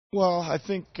Well, I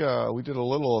think we did a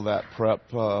little of that prep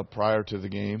prior to the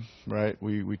game, right?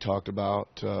 We talked about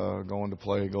going to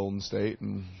play Golden State,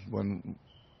 and when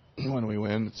we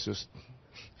win, it's just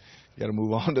you got to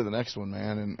move on to the next one,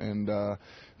 man.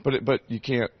 But you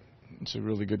can't. It's a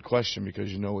really good question because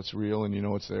you know it's real and you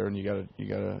know it's there, and you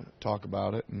gotta talk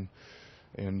about it,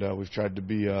 and we've tried to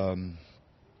be I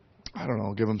don't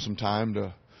know, give them some time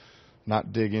to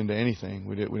not dig into anything.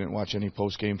 We didn't watch any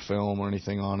post-game film or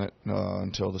anything on it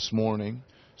until this morning.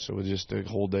 So we just did a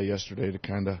whole day yesterday to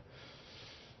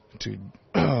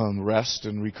rest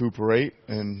and recuperate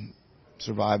and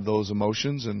survive those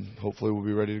emotions, and hopefully we'll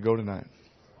be ready to go tonight.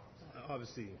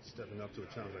 Obviously, stepping up to a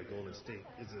challenge like Golden State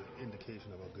is an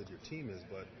indication of how good your team is,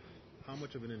 but how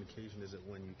much of an indication is it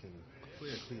when you can play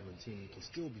a Cleveland team, you can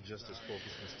still be just as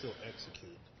focused and still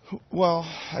execute? Well,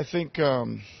 I think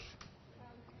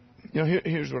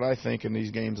here's what I think in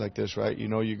these games like this, right? You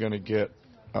know you're going to get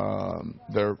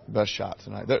their best shot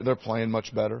tonight. They're playing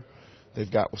much better.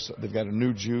 They've got a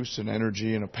new juice and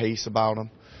energy and a pace about them,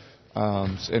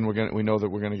 and we know that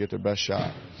we're going to get their best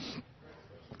shot.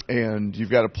 And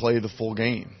you've got to play the full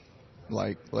game.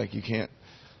 Like you can't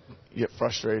get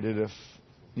frustrated if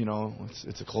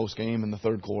it's a close game in the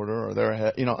third quarter or they're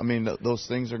ahead. Those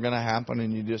things are going to happen,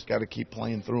 and you just got to keep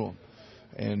playing through them.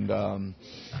 And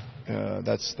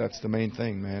that's the main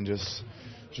thing, man. Just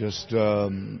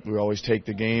we always take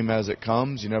the game as it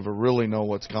comes. You never really know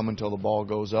what's coming until the ball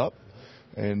goes up,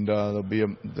 and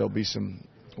there'll be some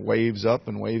waves up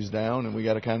and waves down, and we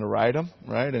got to kind of ride them,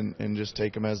 right, and just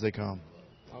take them as they come.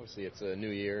 Obviously, it's a new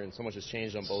year, and so much has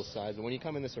changed on both sides. But when you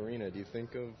come in this arena, do you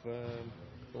think of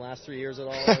the last 3 years at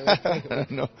all?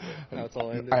 No, how it's all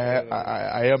ended.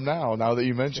 I am now that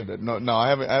you mentioned it. No, I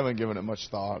haven't given it much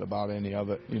thought about any of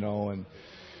it, and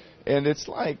it's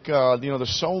like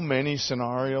there's so many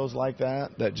scenarios like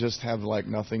that just have like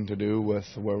nothing to do with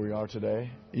where we are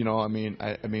today.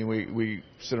 We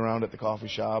sit around at the coffee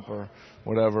shop or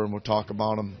whatever, and we'll talk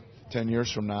about them 10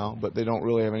 years from now, but they don't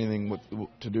really have anything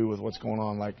to do with what's going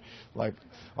on. Like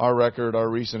our record, our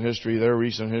recent history, their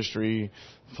recent history,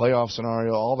 playoff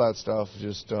scenario, all that stuff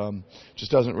just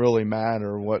doesn't really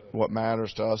matter. What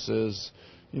matters to us is,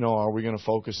 are we going to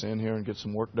focus in here and get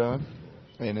some work done?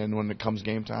 And then when it comes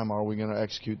game time, are we going to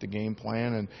execute the game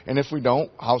plan? And if we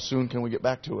don't, how soon can we get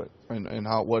back to it? And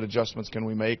what adjustments can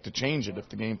we make to change it if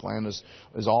the game plan is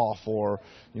off, or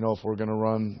if we're going to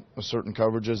run certain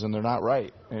coverages and they're not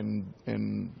right, and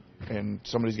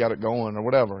somebody's got it going or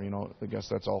whatever. I guess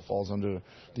that's all falls under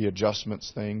the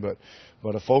adjustments thing. But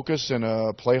a focus and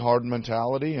a play hard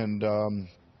mentality and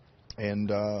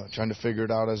trying to figure it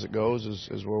out as it goes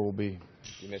is where we'll be.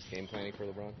 You miss game planning for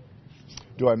LeBron?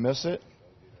 Do I miss it?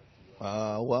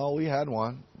 Well, we had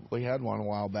one. We had one a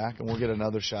while back, and we'll get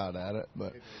another shot at it.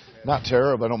 But not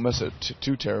terrible. I don't miss it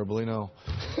too terribly, no.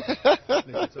 You talked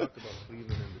about Cleveland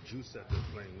and the juice that they're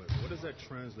playing with. What does that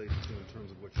translate to in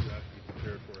terms of what you have to be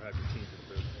prepared for, have your team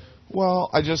prepared for? Well,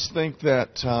 I just think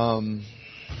that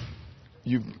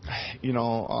you've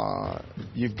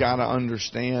got to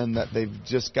understand that they've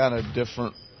just got a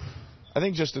different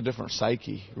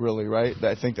psyche, really, right?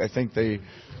 I think they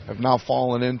have now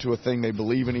fallen into a thing. They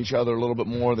believe in each other a little bit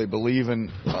more. They believe in,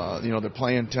 they're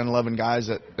playing 10, 11 guys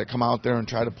that come out there and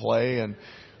try to play,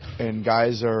 and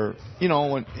guys are,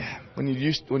 when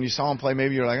you saw them play,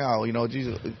 maybe you're like, oh,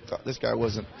 Jesus, this guy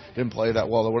didn't play that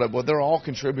well or whatever. But they're all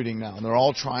contributing now, and they're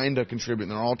all trying to contribute,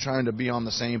 and they're all trying to be on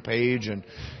the same page, and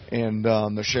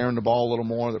they're sharing the ball a little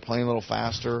more. They're playing a little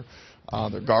faster.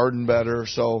 They're guarding better.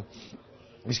 So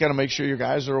you just got to make sure your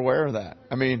guys are aware of that.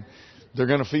 They're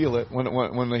going to feel it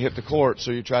when they hit the court,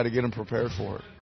 so you try to get them prepared for it.